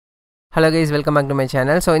Hello guys, welcome back to my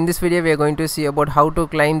channel. So in this video we are going to see about how to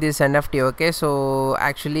claim this NFT. Okay, so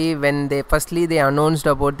actually when they announced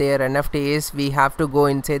about their NFTs, we have to go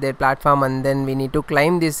inside their platform and then we need to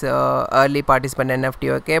claim this early participant NFT.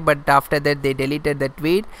 Okay, but after that they deleted the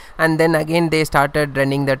tweet and then again they started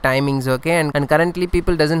running the timings. Okay, and currently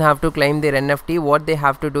people doesn't have to claim their NFT. What they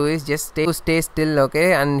have to do is just stay still.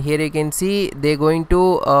 Okay, and here you can see they're going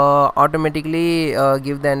to automatically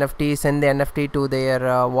give the NFT, send the NFT to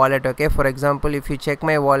their wallet. Okay, for example, if you check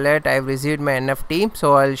my wallet, I've received my NFT,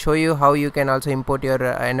 so I'll show you how you can also import your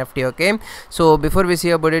NFT. Okay, so before we see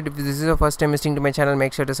about it, if this is your first time visiting to my channel,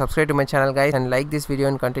 make sure to subscribe to my channel guys and like this video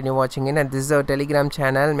and continue watching it. And this is our Telegram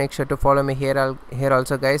channel, make sure to follow me here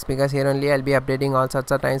also guys, because here only I'll be updating all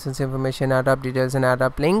sorts of time sensitive information, airdrop details and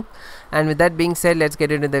airdrop link. And with that being said, let's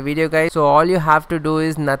get into the video guys. So all you have to do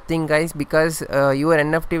is nothing guys, because your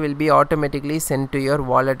NFT will be automatically sent to your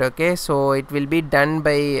wallet. Okay, so it will be done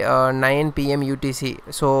by 9 PM UTC,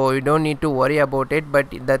 so you don't need to worry about it. But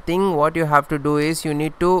the thing what you have to do is you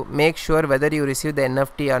need to make sure whether you receive the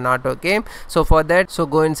NFT or not. Okay, so for that, so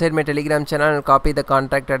go inside my Telegram channel and copy the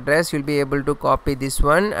contract address. You'll be able to copy this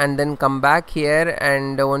one and then come back here,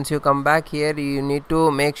 and once you come back here, you need to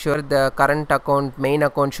make sure the current account, main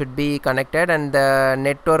account should be connected and the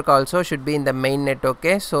network also should be in the mainnet.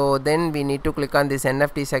 Okay, so then we need to click on this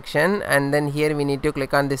NFT section, and then here we need to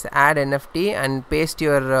click on this add NFT and paste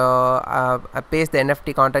your paste the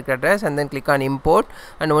NFT contact address and then click on import.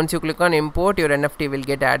 And once you click on import, your NFT will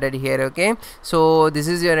get added here. Okay, so this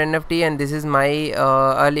is your NFT and this is my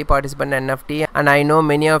early participant NFT, and I know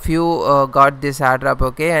many of you got this airdrop.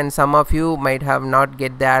 Okay, and some of you might have not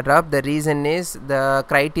get the airdrop. The reason is the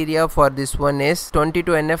criteria for this one is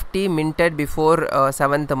 22 NFT minted before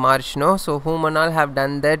 7th March. No, so whom and all have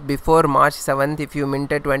done that before March 7th, if you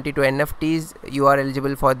minted 22 NFTs, you are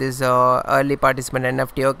eligible for this early participant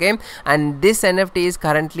NFT. Okay, and this NFT is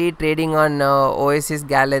currently trading on Oasis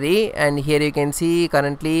Gallery, and here you can see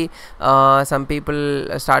currently some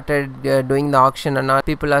people started doing the auction and all,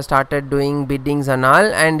 people are started doing biddings and all.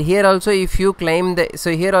 And here also if you claim the,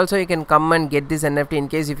 so here also you can come and get this NFT. In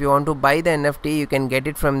case if you want to buy the NFT, you can get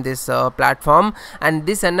it from this platform, and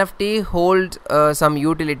this NFT holds some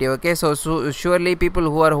utility. Okay, so surely people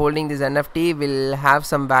who are holding this NFT will have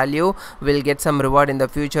some value, will get some reward in the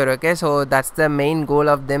future. Okay, so that's the main goal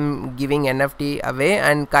of them giving NFT away.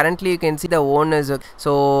 And currently you can see the owners.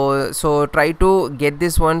 So try to get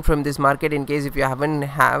this one from this market in case if you haven't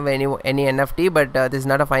have any NFT, but this is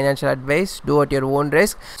not a financial advice, do at your own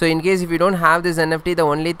risk. So in case if you don't have this NFT, the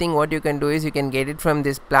only thing what you can do is you can get it from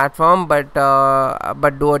this platform, but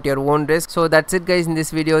do at your own risk. So that's it guys in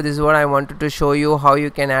this video. This is what I wanted to show you, how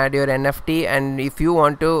you can add your NFT, and if you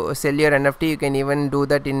want to sell your NFT, you can even do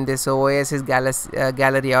that in this Oasis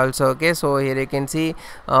gallery also. Okay, so here you can see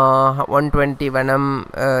 120 Venom,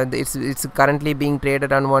 it's currently being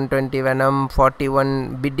traded on 120 Venom.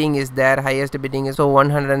 41 bidding is there, highest bidding is so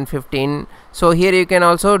 115. so here you can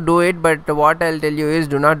also do it, but what I'll tell you is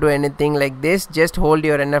do not do anything like this, just hold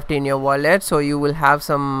your NFT in your wallet, so you will have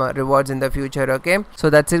some rewards in the future. Okay, so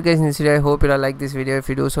that's it guys in this video. I hope you all like this video. If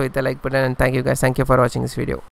you do, so hit the like button, and thank you guys, thank you for watching this video.